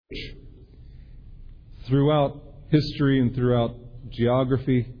throughout history and throughout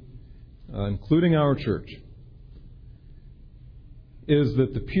geography, including our church, is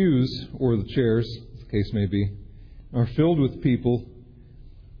that the pews, or the chairs, as the case may be, are filled with people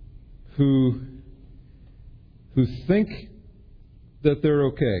who think that they're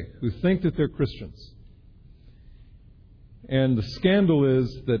okay, who think that they're Christians. And the scandal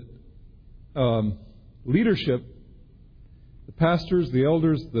is that leadership, the pastors, the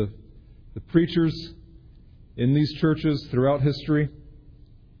elders, the preachers in these churches throughout history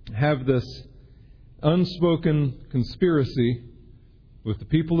have this unspoken conspiracy with the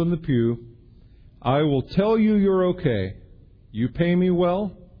people in the pew. I will tell you you're okay. You pay me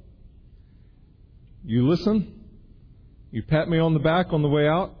well. You listen. You pat me on the back on the way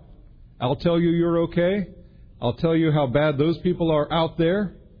out. I'll tell you you're okay. I'll tell you how bad those people are out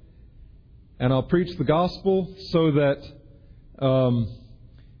there. And I'll preach the gospel so that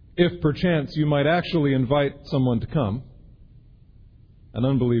if perchance you might actually invite someone to come, an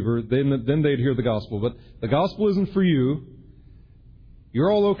unbeliever, then they'd hear the gospel. But the gospel isn't for you.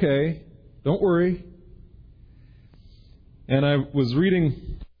 You're all okay. Don't worry. And I was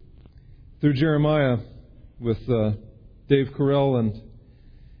reading through Jeremiah with Dave Carell and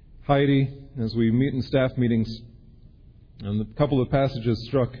Heidi as we meet in staff meetings. And a couple of passages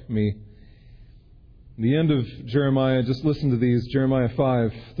struck me. The end of Jeremiah, just listen to these. Jeremiah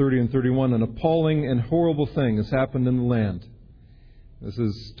 5:30 and 31. An appalling and horrible thing has happened in the land. This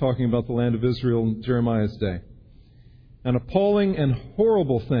is talking about the land of Israel in Jeremiah's day. An appalling and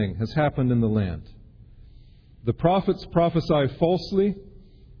horrible thing has happened in the land. The prophets prophesy falsely,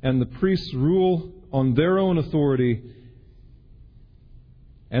 and the priests rule on their own authority,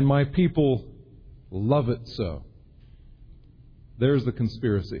 and my people love it so. There's the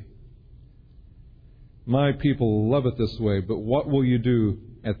conspiracy. My people love it this way, but what will you do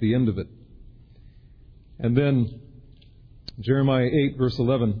at the end of it? And then Jeremiah 8, verse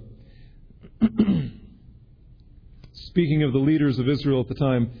 11. Speaking of the leaders of Israel at the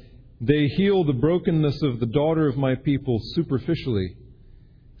time, they heal the brokenness of the daughter of my people superficially,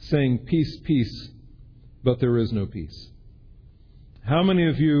 saying, peace, peace, but there is no peace. How many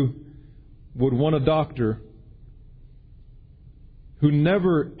of you would want a doctor who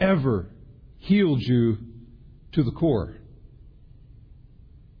never, ever healed you to the core?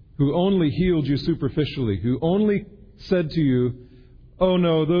 Who only healed you superficially? Who only said to you, oh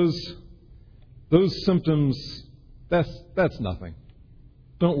no, those symptoms, that's nothing.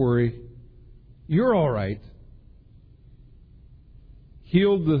 Don't worry. You're all right.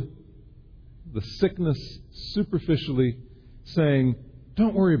 Healed the sickness superficially, saying,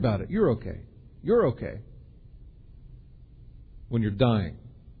 don't worry about it. You're okay. You're okay. When you're dying.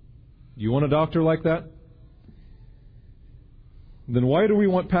 You want a doctor like that? Then why do we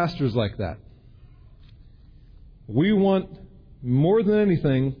want pastors like that? We want, more than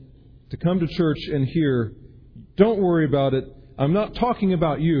anything, to come to church and hear, don't worry about it. I'm not talking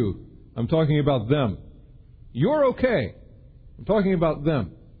about you. I'm talking about them. You're okay. I'm talking about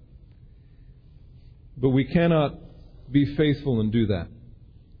them. But we cannot be faithful and do that.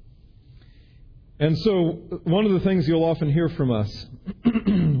 And so, one of the things you'll often hear from us,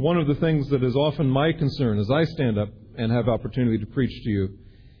 one of the things that is often my concern as I stand up and have opportunity to preach to you,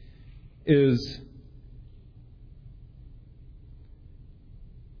 is,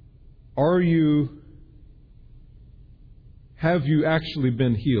 have you actually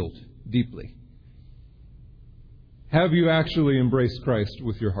been healed deeply? Have you actually embraced Christ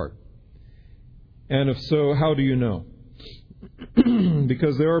with your heart? And if so, how do you know?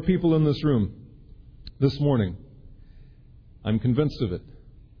 Because there are people in this room this morning, I'm convinced of it.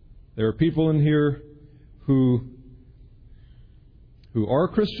 There are people in here who are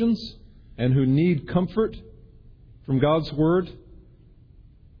Christians and who need comfort from God's Word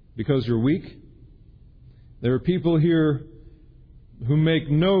because you're weak. There are people here who make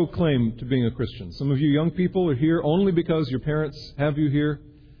no claim to being a Christian. Some of you young people are here only because your parents have you here,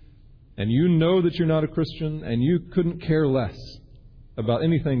 and you know that you're not a Christian, and you couldn't care less about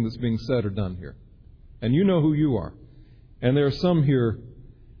anything that's being said or done here. And you know who you are. And there are some here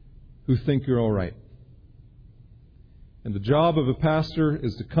who think you're all right. And the job of a pastor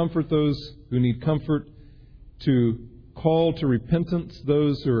is to comfort those who need comfort, to call to repentance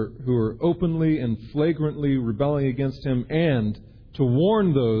those who are openly and flagrantly rebelling against Him, and to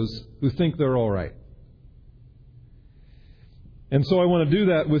warn those who think they're all right. And so I want to do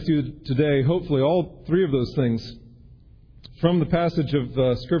that with you today, hopefully all three of those things, from the passage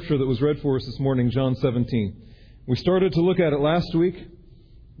of Scripture that was read for us this morning, John 17. We started to look at it last week,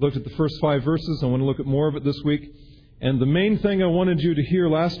 looked at the first 5 verses. I want to look at more of it this week. And the main thing I wanted you to hear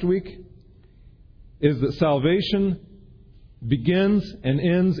last week is that salvation begins and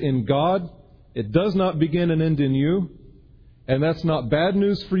ends in God. It does not begin and end in you. And that's not bad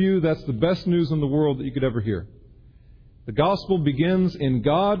news for you. That's the best news in the world that you could ever hear. The gospel begins in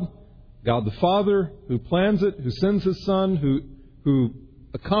God, God the Father, who plans it, who sends His Son, who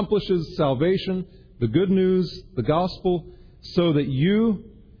accomplishes salvation, the good news, the gospel, so that you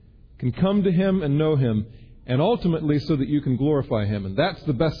can come to Him and know Him, and ultimately so that you can glorify Him. And that's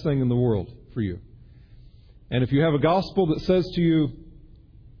the best thing in the world for you. And if you have a gospel that says to you,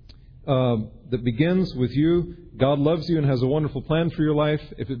 that begins with you, God loves you and has a wonderful plan for your life.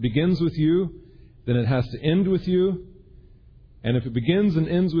 If it begins with you, then it has to end with you. And if it begins and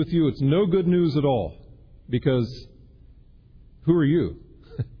ends with you, it's no good news at all. Because who are you?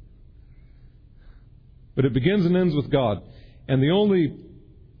 But it begins and ends with God. And the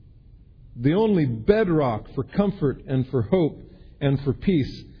only bedrock for comfort and for hope and for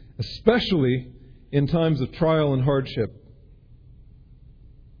peace, especially in times of trial and hardship,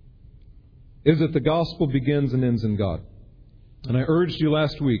 is that the gospel begins and ends in God. And I urged you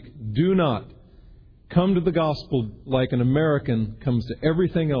last week, do not come to the gospel like an American comes to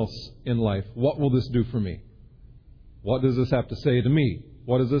everything else in life. What will this do for me? What does this have to say to me?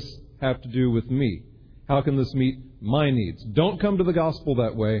 What does this have to do with me? How can this meet my needs? Don't come to the gospel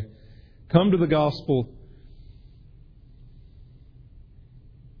that way. Come to the gospel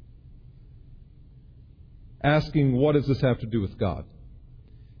asking, what does this have to do with God?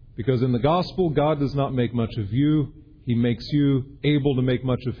 Because in the gospel, God does not make much of you. He makes you able to make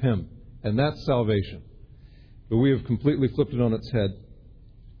much of Him. And that's salvation. But we have completely flipped it on its head.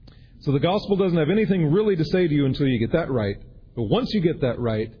 So the gospel doesn't have anything really to say to you until you get that right. But once you get that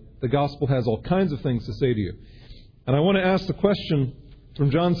right, the gospel has all kinds of things to say to you. And I want to ask the question from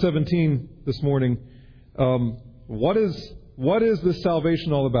John 17 this morning. What is this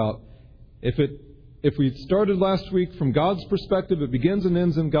salvation all about? If we started last week from God's perspective, it begins and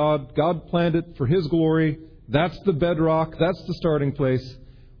ends in God. God planned it for His glory. That's the bedrock. That's the starting place.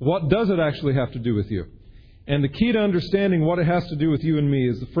 What does it actually have to do with you? And the key to understanding what it has to do with you and me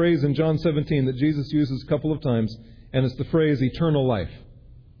is the phrase in John 17 that Jesus uses a couple of times, and it's the phrase eternal life.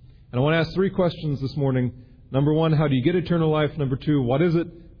 And I want to ask 3 questions this morning. Number 1, how do you get eternal life? Number 2, what is it?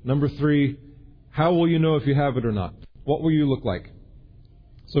 Number 3, how will you know if you have it or not? What will you look like?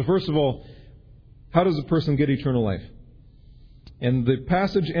 So first of all, how does a person get eternal life? And the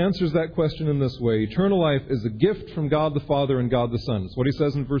passage answers that question in this way. Eternal life is a gift from God the Father and God the Son. That's what He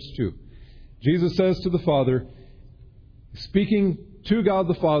says in verse 2. Jesus says to the Father, speaking to God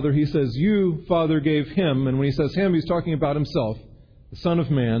the Father, He says, you, Father, gave Him. And when He says Him, He's talking about Himself, the Son of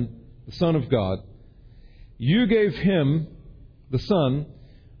Man, the Son of God. You gave Him, the Son,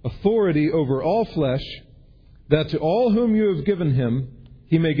 authority over all flesh, that to all whom you have given Him,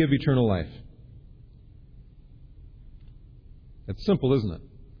 He may give eternal life. It's simple, isn't it?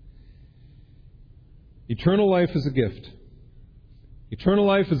 Eternal life is a gift. Eternal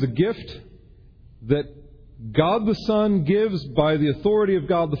life is a gift that God the Son gives by the authority of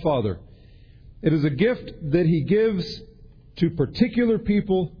God the Father. It is a gift that He gives to particular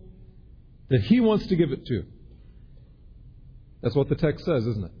people that He wants to give it to. That's what the text says,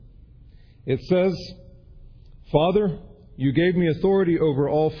 isn't it? It says, Father, you gave me authority over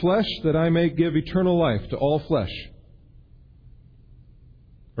all flesh that I may give eternal life to all flesh.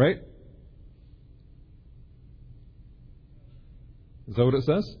 Right? Is that what it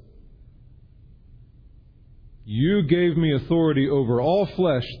says? You gave me authority over all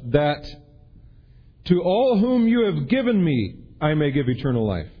flesh, that to all whom you have given me, I may give eternal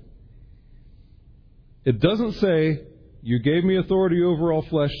life. It doesn't say, you gave me authority over all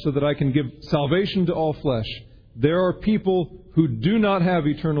flesh so that I can give salvation to all flesh. There are people who do not have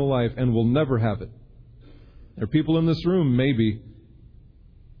eternal life and will never have it. There are people in this room, maybe,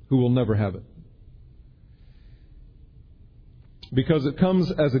 who will never have it. Because it comes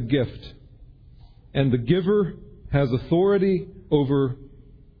as a gift. And the giver has authority over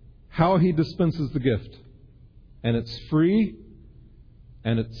how he dispenses the gift. And it's free.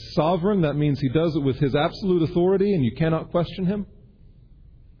 And it's sovereign. That means he does it with his absolute authority and you cannot question him.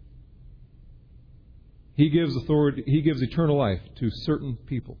 He gives authority. He gives eternal life to certain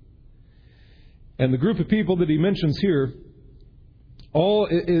people. And the group of people that he mentions here,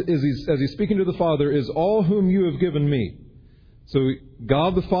 as he's speaking to the Father, is all whom you have given me. So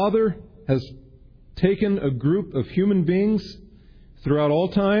God the Father has taken a group of human beings throughout all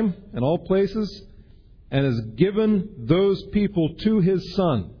time and all places and has given those people to His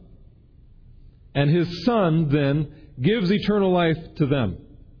Son. And His Son then gives eternal life to them.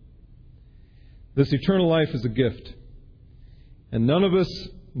 This eternal life is a gift. And none of us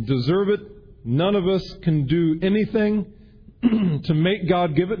deserve it. None of us can do anything to make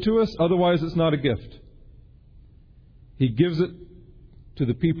God give it to us. Otherwise, it's not a gift. He gives it to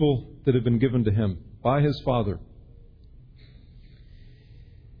the people that have been given to Him by His Father.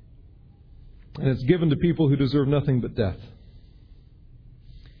 And it's given to people who deserve nothing but death.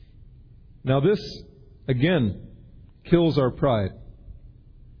 Now this, again, kills our pride.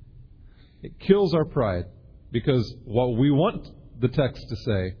 It kills our pride because what we want the text to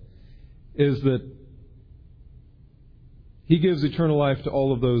say is that He gives eternal life to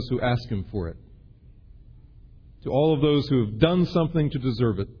all of those who ask Him for it. To all of those who have done something to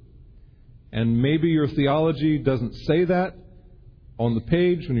deserve it. And maybe your theology doesn't say that on the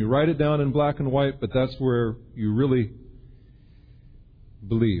page when you write it down in black and white, but that's where you really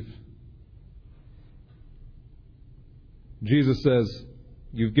believe. Jesus says,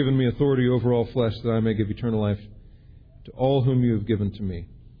 "You've given me authority over all flesh that I may give eternal life to all whom you have given to me."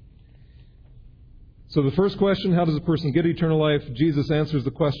 So the first question, how does a person get eternal life? Jesus answers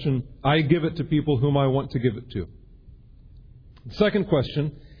the question, I give it to people whom I want to give it to. The second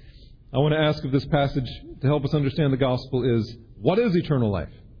question I want to ask of this passage to help us understand the gospel is, what is eternal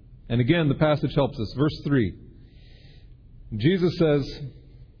life? And again, the passage helps us. Verse 3. Jesus says,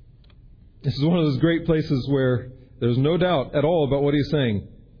 this is one of those great places where there's no doubt at all about what He's saying.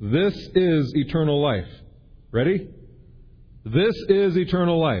 This is eternal life. Ready? This is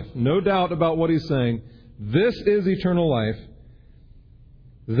eternal life. No doubt about what He's saying. This is eternal life,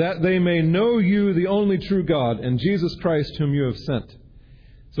 that they may know You, the only true God, and Jesus Christ, whom You have sent.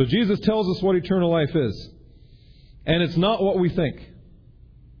 So Jesus tells us what eternal life is. And it's not what we think.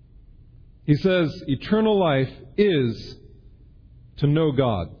 He says eternal life is to know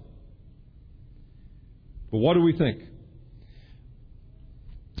God. But what do we think?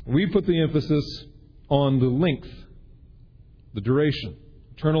 We put the emphasis on the length, the duration.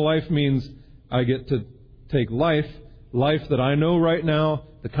 Eternal life means I get to take life that I know right now,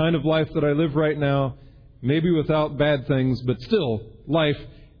 the kind of life that I live right now, maybe without bad things, but still life,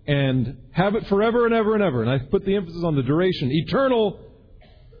 and have it forever and ever and ever. And I put the emphasis on the duration. Eternal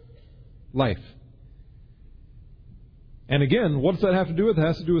life. And again, what does that have to do with? It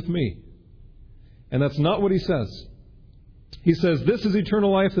has to do with me. And that's not what He says. He says, this is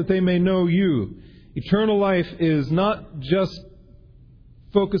eternal life, that they may know You. Eternal life is not just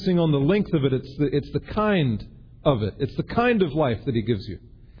focusing on the length of it. It's the kind of it. It's the kind of life that He gives you.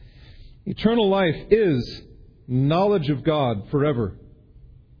 Eternal life is knowledge of God forever.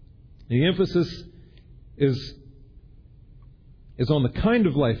 The emphasis is on the kind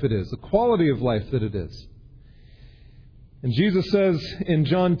of life it is, the quality of life that it is. And Jesus says in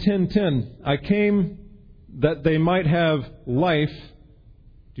John 10:10, I came that they might have life.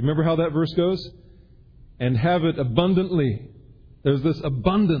 Do you remember how that verse goes? And have it abundantly. There's this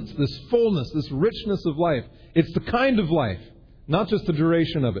abundance, this fullness, this richness of life. It's the kind of life, not just the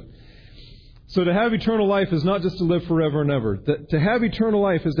duration of it. So to have eternal life is not just to live forever and ever. To have eternal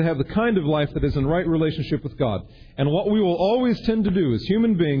life is to have the kind of life that is in right relationship with God. And what we will always tend to do as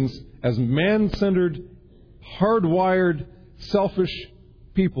human beings, as man-centered, hardwired, selfish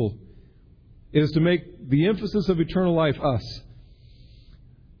people, is to make the emphasis of eternal life us.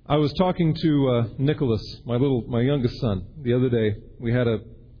 I was talking to Nicholas, my youngest son, the other day. We had a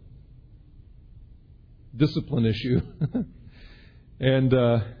discipline issue. And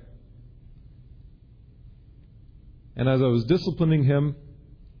as I was disciplining him,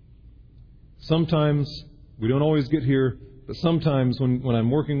 sometimes, we don't always get here, but sometimes when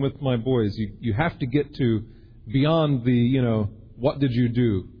I'm working with my boys, you have to get to beyond the, what did you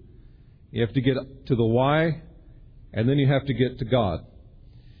do? You have to get to the why, and then you have to get to God.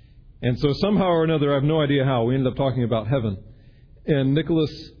 And so somehow or another, I have no idea how, we ended up talking about heaven. And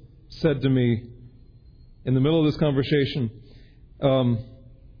Nicholas said to me, in the middle of this conversation,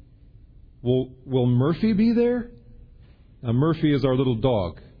 will Murphy be there? Now, Murphy is our little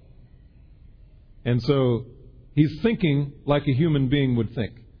dog. And so he's thinking like a human being would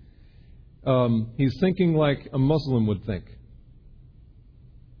think. He's thinking like a Muslim would think.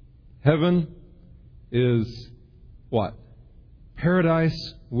 Heaven is what?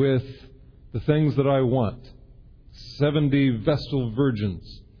 Paradise with the things that I want. 70 Vestal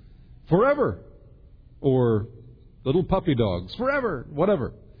virgins. Forever. Or little puppy dogs. Forever.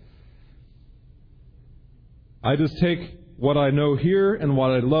 Whatever. I just take what I know here and what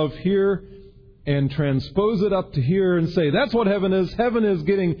I love here and transpose it up to here and say, that's what heaven is. Heaven is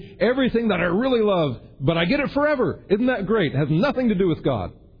getting everything that I really love, but I get it forever. Isn't that great? It has nothing to do with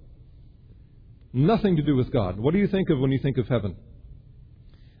God. Nothing to do with God. What do you think of when you think of heaven?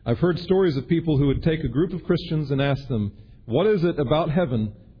 I've heard stories of people who would take a group of Christians and ask them, What is it about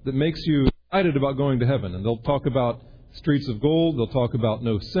heaven that makes you excited about going to heaven? And they'll talk about streets of gold. They'll talk about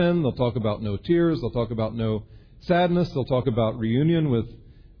no sin. They'll talk about no tears. They'll talk about no sadness. They'll talk about reunion with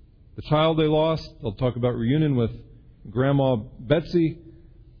the child they lost. They'll talk about reunion with Grandma Betsy.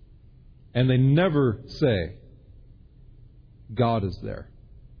 And they never say, God is there.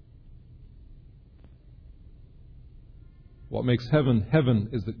 What makes heaven heaven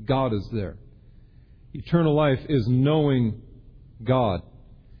is that God is there. Eternal life is knowing God.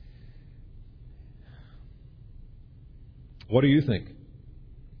 What do you think?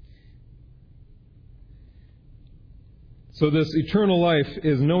 So this eternal life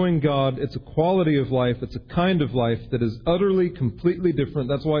is knowing God. It's a quality of life. It's a kind of life that is utterly, completely different.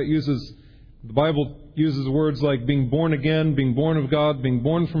 That's why the Bible uses words like being born again, being born of God, being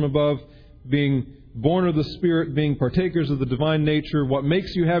born from above, being born of the Spirit, being partakers of the divine nature. What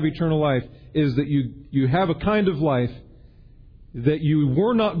makes you have eternal life is that you have a kind of life that you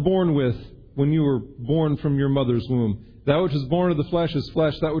were not born with when you were born from your mother's womb. That which is born of the flesh is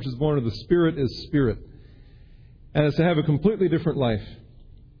flesh. That which is born of the Spirit is spirit. And it's to have a completely different life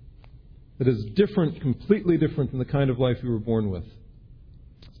that is different, completely different than the kind of life you were born with.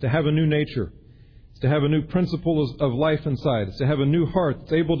 It's to have a new nature. It's to have a new principle of life inside. It's to have a new heart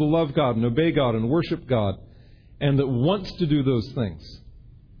that's able to love God and obey God and worship God, and that wants to do those things.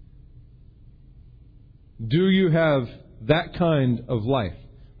 Do you have that kind of life?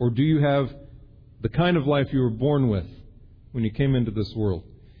 Or do you have the kind of life you were born with when you came into this world?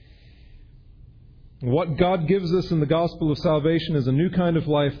 What God gives us in the gospel of salvation is a new kind of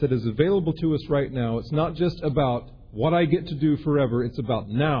life that is available to us right now. It's not just about what I get to do forever. It's about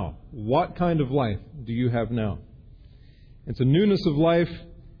now. What kind of life do you have now? It's a newness of life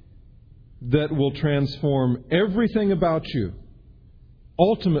that will transform everything about you.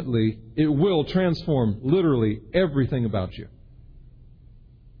 Ultimately, it will transform literally everything about you.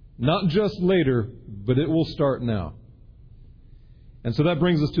 Not just later, but it will start now. And so that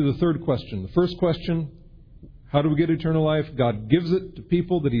brings us to the third question. The first question, how do we get eternal life? God gives it to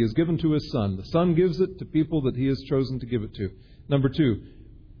people that He has given to His Son. The Son gives it to people that He has chosen to give it to. Number two,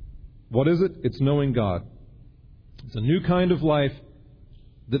 what is it? It's knowing God. It's a new kind of life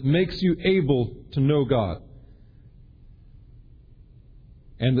that makes you able to know God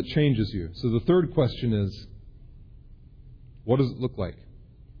and that changes you. So the third question is, what does it look like?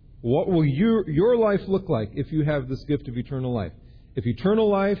 What will your life look like if you have this gift of eternal life? If eternal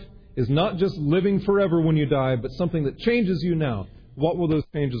life is not just living forever when you die, but something that changes you now, what will those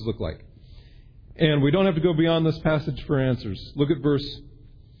changes look like? And we don't have to go beyond this passage for answers. Look at verse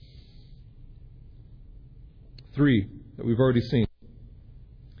 3 that we've already seen.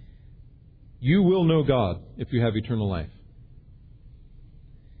 You will know God if you have eternal life.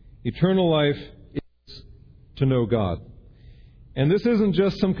 Eternal life is to know God. And this isn't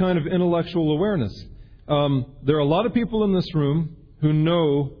just some kind of intellectual awareness. There are a lot of people in this room who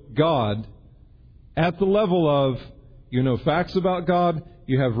know God at the level of, you know facts about God,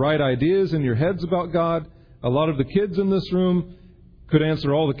 you have right ideas in your heads about God. A lot of the kids in this room could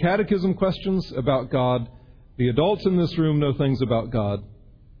answer all the catechism questions about God. The adults in this room know things about God.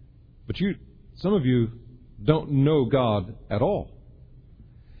 But some of you don't know God at all.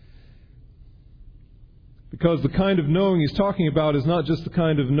 Because the kind of knowing he's talking about is not just the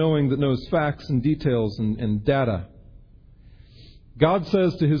kind of knowing that knows facts and details and data. God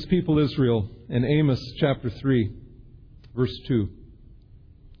says to His people Israel in Amos chapter 3, verse 2,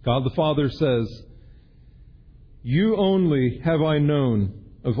 God the Father says, "You only have I known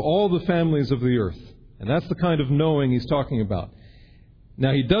of all the families of the earth." And that's the kind of knowing he's talking about.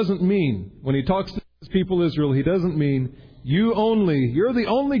 Now, he doesn't mean, when he talks to His people Israel, he doesn't mean, you're the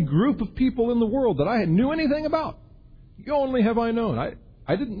only group of people in the world that I knew anything about. You only have I known.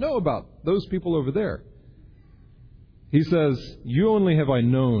 I didn't know about those people over there. He says, you only have I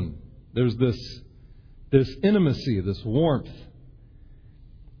known. There's this intimacy, this warmth.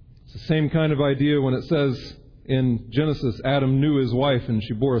 It's the same kind of idea when it says in Genesis, Adam knew his wife and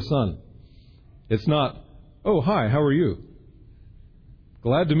she bore a son. It's not, oh, hi, how are you?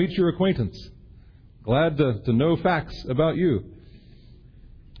 Glad to meet your acquaintance. Glad to know facts about you.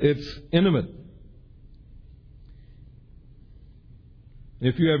 It's intimate.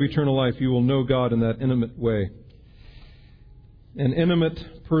 If you have eternal life, you will know God in that intimate way. An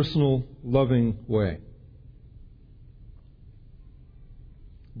intimate, personal, loving way.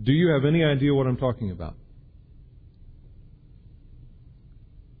 Do you have any idea what I'm talking about?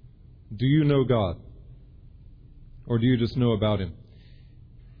 Do you know God? Or do you just know about Him?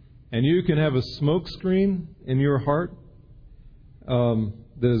 And you can have a smoke screen in your heart that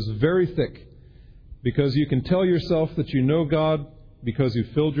is very thick. because you can tell yourself that you know God because you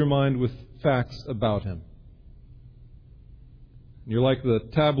filled your mind with facts about Him. You're like the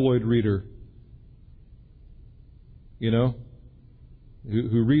tabloid reader,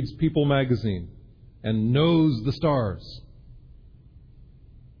 who reads People magazine and knows the stars.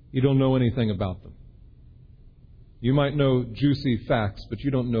 You don't know anything about them. You might know juicy facts, but you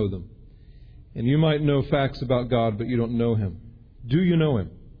don't know them. And you might know facts about God, but you don't know Him. Do you know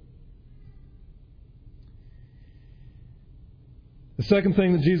Him? The second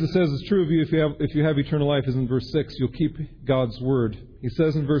thing that Jesus says is true of you if you have eternal life is in verse 6. You'll keep God's word. He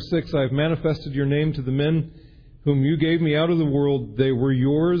says in verse 6, I have manifested your name to the men whom you gave me out of the world. They were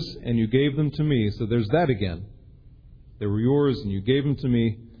yours, and you gave them to me. So there's that again. They were yours, and you gave them to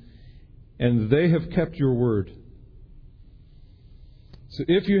me. And they have kept your word. So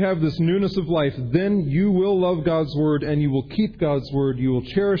if you have this newness of life, then you will love God's word, and you will keep God's word. You will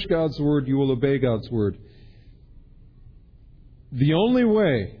cherish God's word. You will obey God's word. The only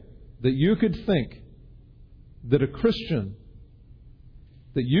way that you could think that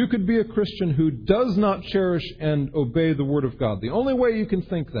you could be a Christian who does not cherish and obey the Word of God, the only way you can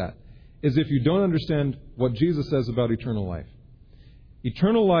think that is if you don't understand what Jesus says about eternal life.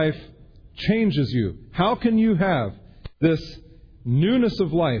 Eternal life changes you. How can you have this newness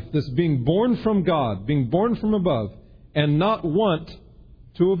of life, this being born from God, being born from above, and not want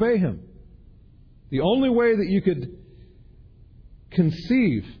to obey Him? The only way that you could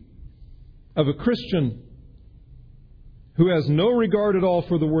conceive of a Christian who has no regard at all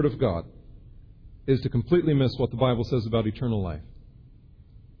for the Word of God is to completely miss what the Bible says about eternal life.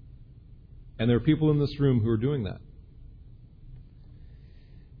 And there are people in this room who are doing that.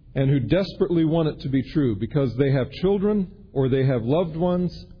 And who desperately want it to be true because they have children or they have loved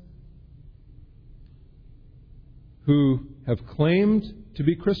ones who have claimed to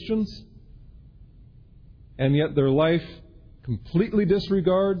be Christians, and yet their life completely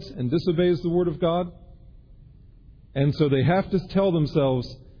disregards and disobeys the Word of God. And so they have to tell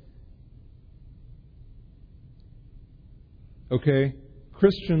themselves, okay,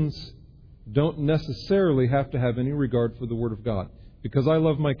 Christians don't necessarily have to have any regard for the Word of God because I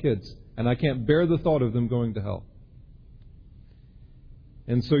love my kids and I can't bear the thought of them going to hell.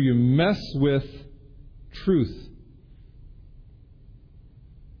 And so you mess with truth.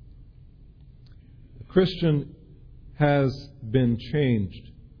 A Christian has been changed.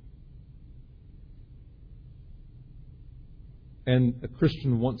 And a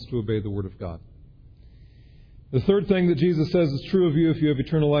Christian wants to obey the Word of God. The third thing that Jesus says is true of you if you have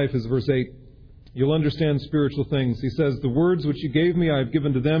eternal life is verse 8. You'll understand spiritual things. He says, the words which you gave me I have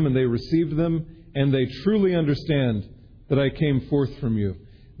given to them, and they received them, and they truly understand that I came forth from you.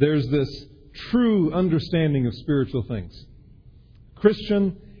 There's this true understanding of spiritual things. A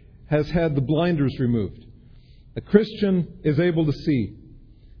Christian has had the blinders removed. A Christian is able to see.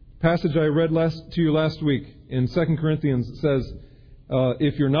 The passage I read to you last week in 2 Corinthians says,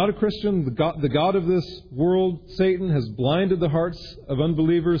 if you're not a Christian, the God of this world, Satan, has blinded the hearts of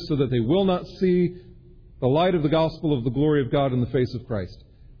unbelievers so that they will not see the light of the gospel of the glory of God in the face of Christ.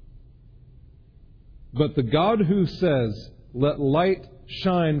 But the God who says, let light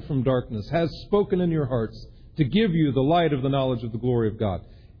shine from darkness, has spoken in your hearts to give you the light of the knowledge of the glory of God.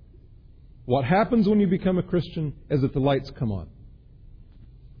 What happens when you become a Christian is that the lights come on.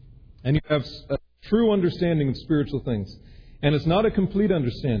 And you have a true understanding of spiritual things. And it's not a complete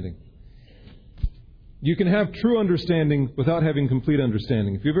understanding. You can have true understanding without having complete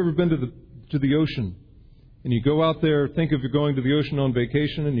understanding. If you've ever been to the ocean, and you go out there, think of you going to the ocean on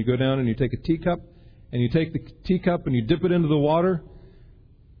vacation, and you go down and you take a teacup, and you take the teacup and you dip it into the water,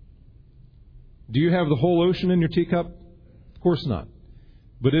 do you have the whole ocean in your teacup? Of course not.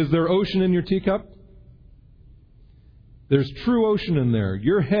 But is there ocean in your teacup? There's true ocean in there.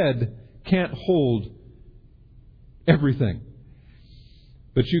 Your head can't hold everything.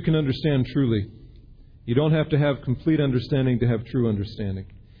 But you can understand truly. You don't have to have complete understanding to have true understanding.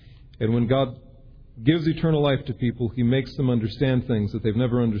 And when God gives eternal life to people, He makes them understand things that they've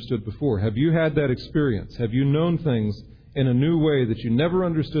never understood before. Have you had that experience? Have you known things in a new way that you never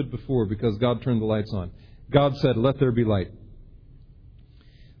understood before because God turned the lights on? God said, let there be light.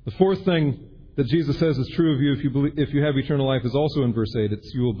 The fourth thing that Jesus says is true of you if you have eternal life is also in verse 8.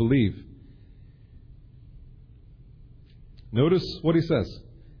 It's you will believe. Notice what He says.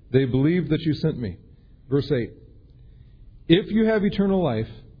 They believe that you sent me. Verse 8. If you have eternal life,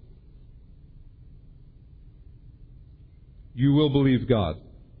 you will believe God.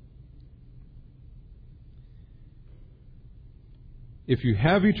 If you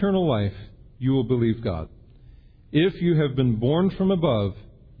have eternal life, you will believe God. If you have been born from above,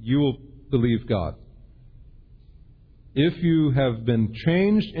 you will believe God. if you have been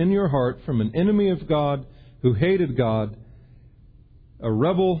changed in your heart from an enemy of God who hated God, a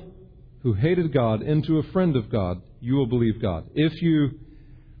rebel who hated God, into a friend of God, you will believe God. If you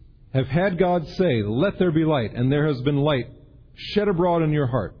have had God say, "Let there be light," and there has been light shed abroad in your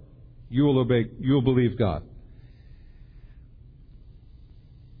heart, you will obey, you will believe God.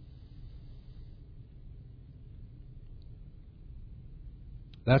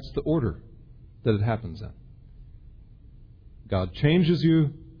 That's the order that it happens in. God changes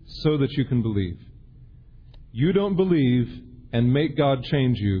you so that you can believe. You don't believe and make God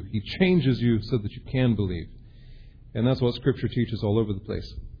change you. He changes you so that you can believe. And that's what Scripture teaches all over the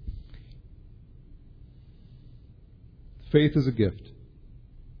place. Faith is a gift.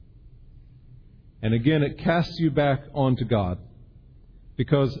 And again, it casts you back onto God,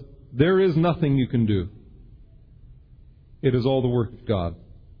 because there is nothing you can do. It is all the work of God.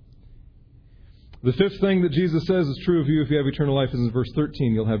 The fifth thing that Jesus says is true of you if you have eternal life is in verse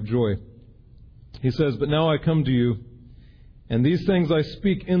 13. You'll have joy. He says, "But now I come to you, and these things I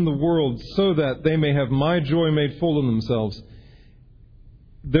speak in the world, so that they may have my joy made full in themselves."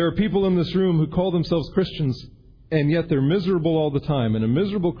 There are people in this room who call themselves Christians, and yet they're miserable all the time. And a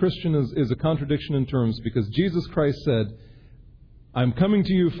miserable Christian is a contradiction in terms, because Jesus Christ said, "I'm coming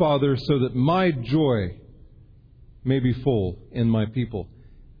to you, Father, so that my joy may be full in my people."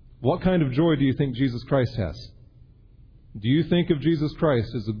 What kind of joy do you think Jesus Christ has? Do you think of Jesus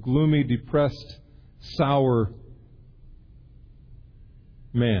Christ as a gloomy, depressed, sour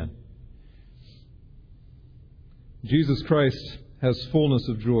man? Jesus Christ has fullness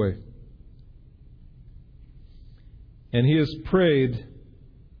of joy. And He has prayed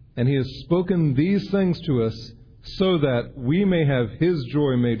and He has spoken these things to us so that we may have His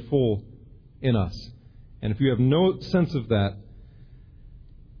joy made full in us. And if you have no sense of that,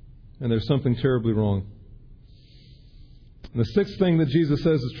 then there's something terribly wrong. And the sixth thing that Jesus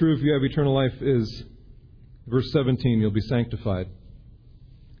says is true if you have eternal life is verse 17, you'll be sanctified.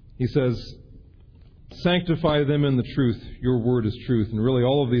 He says, "Sanctify them in the truth. Your word is truth." And really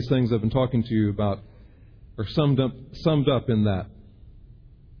all of these things I've been talking to you about are summed up in that.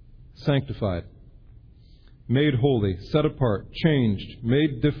 Sanctified. Made holy, set apart, changed,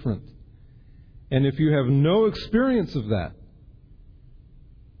 made different. And if you have no experience of that,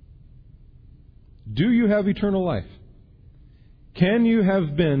 do you have eternal life? Can you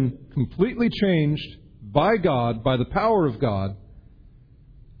have been completely changed by God, by the power of God,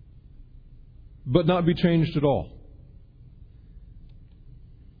 but not be changed at all?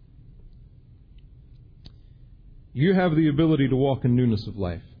 You have the ability to walk in newness of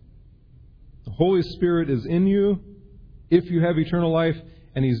life. The Holy Spirit is in you if you have eternal life,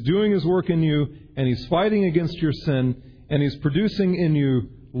 and He's doing His work in you, and He's fighting against your sin, and He's producing in you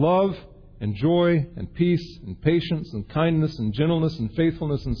love and joy and peace and patience and kindness and gentleness and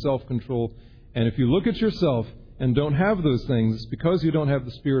faithfulness and self-control. And if you look at yourself and don't have those things, it's because you don't have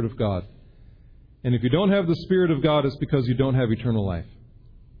the Spirit of God. And if you don't have the Spirit of God, it's because you don't have eternal life.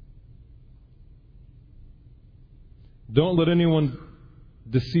 Don't let anyone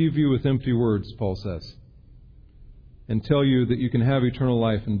deceive you with empty words, Paul says, and tell you that you can have eternal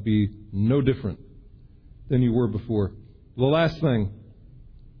life and be no different than you were before. The last thing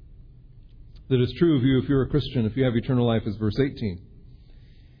that is true of you if you're a Christian, if you have eternal life, is verse 18.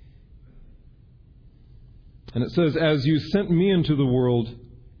 And it says, "As you sent me into the world,"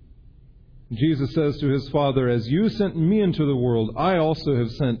 Jesus says to His Father, "As you sent me into the world, I also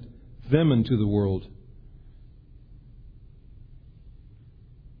have sent them into the world."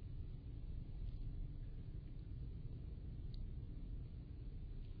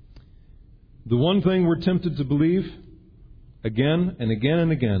 The one thing we're tempted to believe again and again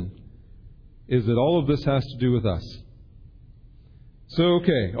and again is that all of this has to do with us. So,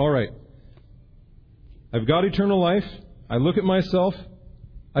 okay, all right. I've got eternal life. I look at myself.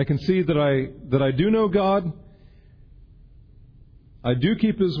 I can see that I do know God. I do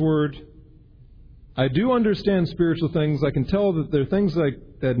keep His Word. I do understand spiritual things. I can tell that there are things that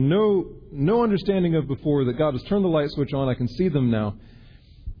I had no understanding of before, that God has turned the light switch on. I can see them now.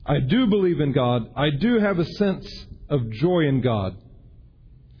 I do believe in God. I do have a sense of joy in God.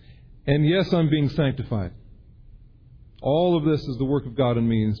 And yes, I'm being sanctified. All of this is the work of God in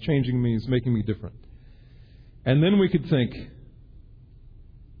me. It's changing me. It's making me different. And then we could think,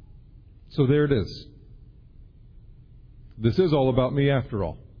 so there it is. This is all about me after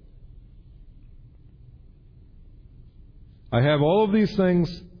all. I have all of these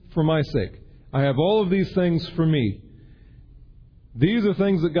things for my sake. I have all of these things for me. These are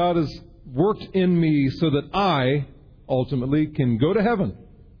things that God has worked in me so that I ultimately can go to heaven.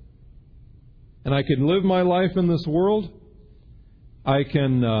 and I can live my life in this world. I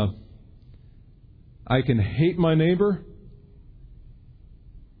can hate my neighbor.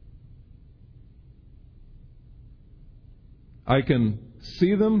 I can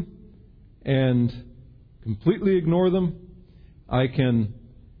see them and completely ignore them. I can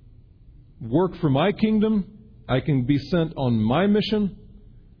work for my kingdom. I can be sent on my mission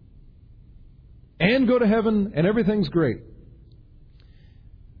and go to heaven, and everything's great.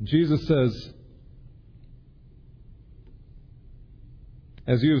 Jesus says,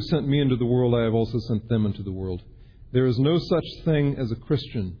 as you have sent me into the world, I have also sent them into the world. There is no such thing as a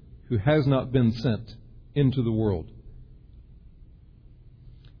Christian who has not been sent into the world.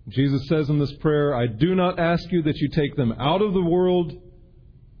 Jesus says in this prayer, I do not ask you that you take them out of the world,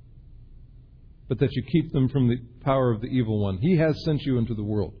 but that you keep them from the power of the evil one. He has sent you into the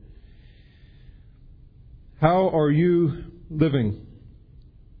world. How are you living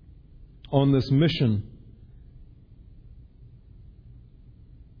on this mission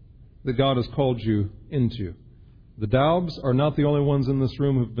that God has called you into? The Daubs are not the only ones in this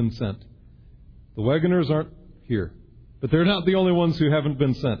room who have been sent. The Wegeners aren't here. But they're not the only ones who haven't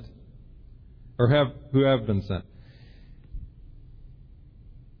been sent, or who have been sent.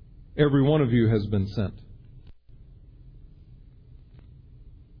 Every one of you has been sent.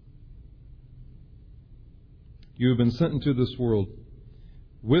 You have been sent into this world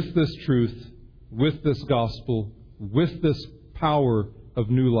with this truth, with this gospel, with this power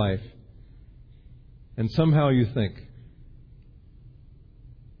of new life. And somehow you think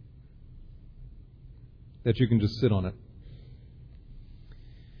that you can just sit on it.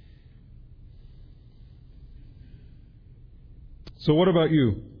 So what about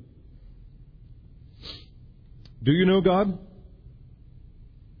you? Do you know God?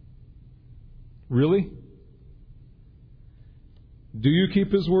 Really? Do you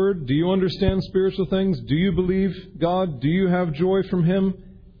keep His Word? Do you understand spiritual things? Do you believe God? Do you have joy from Him?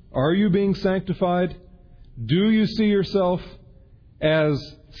 Are you being sanctified? Do you see yourself as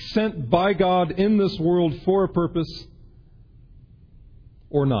sent by God in this world for a purpose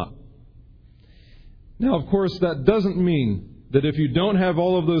or not? Now, of course, that doesn't mean that if you don't have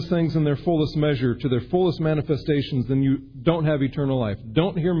all of those things in their fullest measure, to their fullest manifestations, then you don't have eternal life.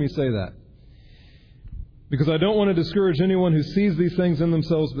 Don't hear me say that. Because I don't want to discourage anyone who sees these things in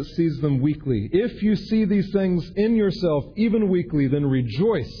themselves but sees them weakly. If you see these things in yourself, even weakly, then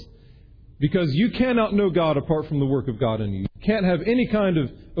rejoice. Because you cannot know God apart from the work of God in you. You can't have any kind of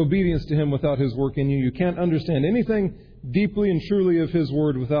obedience to Him without His work in you. You can't understand anything deeply and truly of His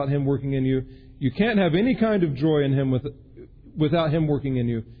Word without Him working in you. You can't have any kind of joy in Him without Him working in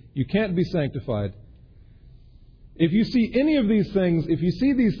you. You can't be sanctified. If you see any of these things, if you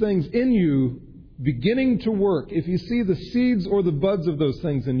see these things in you beginning to work, if you see the seeds or the buds of those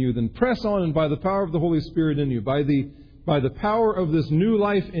things in you, then press on, and by the power of the Holy Spirit in you, by the power of this new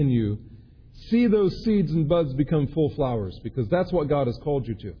life in you, see those seeds and buds become full flowers, because that's what God has called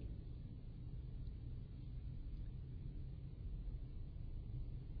you to.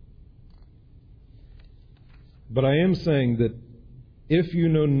 But I am saying that if you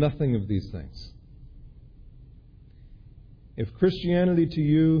know nothing of these things, if Christianity to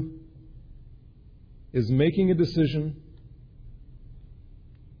you is making a decision,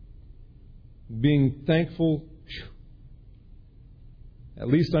 being thankful, at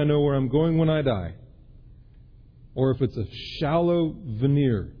least I know where I'm going when I die, or if it's a shallow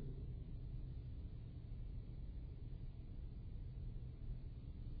veneer,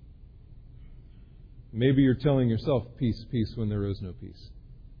 maybe you're telling yourself, peace, peace, when there is no peace.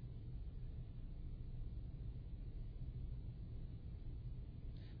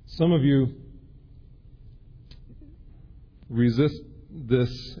 Some of you resist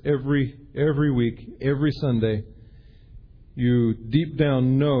this every week, every Sunday. You deep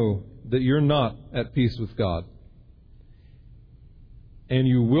down know that you're not at peace with God. And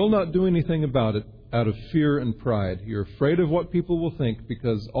you will not do anything about it out of fear and pride. You're afraid of what people will think,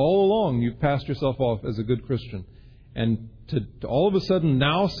 because all along you've passed yourself off as a good Christian. And to all of a sudden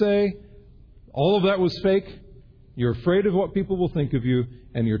now say all of that was fake, you're afraid of what people will think of you,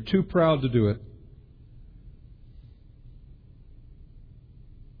 and you're too proud to do it.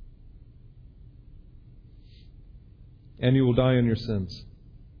 And you will die in your sins.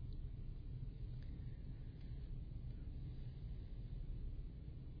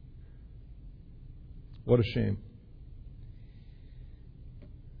 What a shame.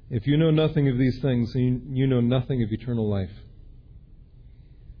 If you know nothing of these things, you know nothing of eternal life.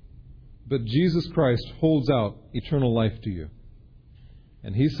 But Jesus Christ holds out eternal life to you.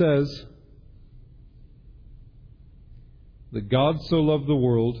 And He says that God so loved the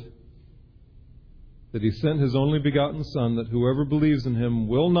world that He sent His only begotten Son, that whoever believes in Him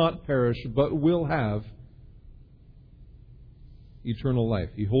will not perish, but will have eternal life.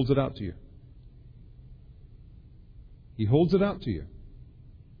 He holds it out to you. He holds it out to you.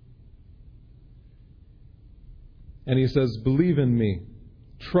 And He says, believe in me,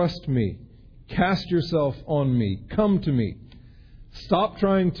 trust me, cast yourself on me, come to me. Stop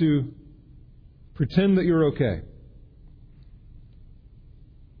trying to pretend that you're okay.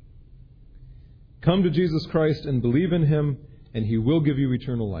 Come to Jesus Christ and believe in Him, and He will give you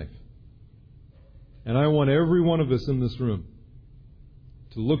eternal life. And I want every one of us in this room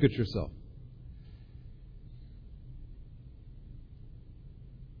to look at yourself.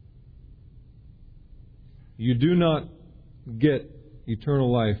 You do not get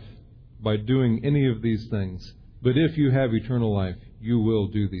eternal life by doing any of these things. But if you have eternal life, you will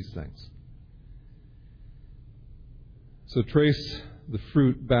do these things. So trace the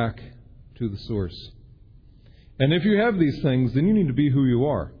fruit back to the source. And if you have these things, then you need to be who you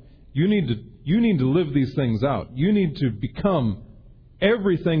are. You need to live these things out. You need to become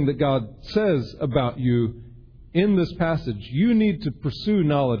everything that God says about you in this passage. You need to pursue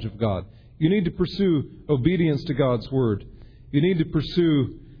knowledge of God. You need to pursue obedience to God's Word. You need to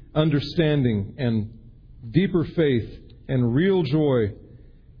pursue understanding and deeper faith and real joy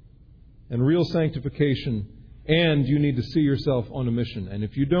and real sanctification. And you need to see yourself on a mission. And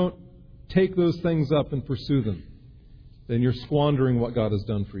if you don't take those things up and pursue them, then you're squandering what God has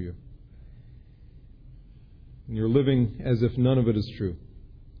done for you. And you're living as if none of it is true.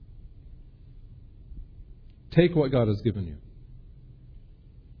 Take what God has given you.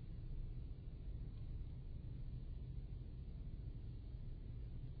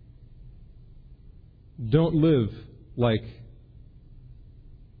 Don't live like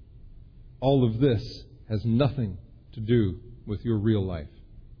all of this has nothing to do with your real life.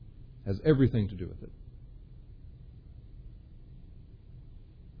 It has everything to do with it.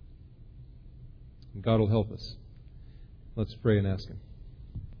 And God will help us. Let's pray and ask Him.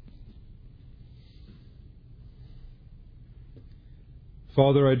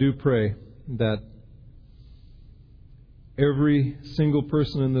 Father, I do pray that every single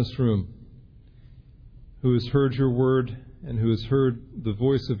person in this room who has heard your word and who has heard the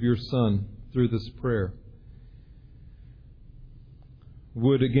voice of your Son through this prayer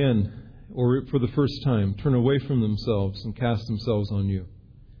would again, or for the first time, turn away from themselves and cast themselves on you.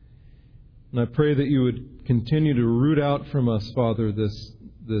 And I pray that you would continue to root out from us, Father,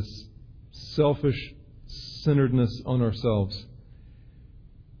 this selfish centeredness on ourselves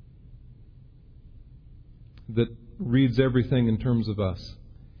that reads everything in terms of us.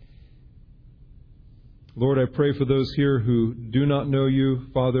 Lord, I pray for those here who do not know you.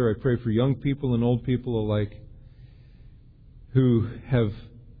 Father, I pray for young people and old people alike who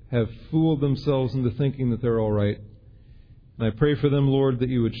have fooled themselves into thinking that they're all right. And I pray for them, Lord, that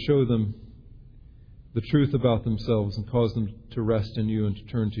you would show them the truth about themselves and cause them to rest in you and to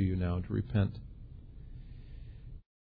turn to you now and to repent.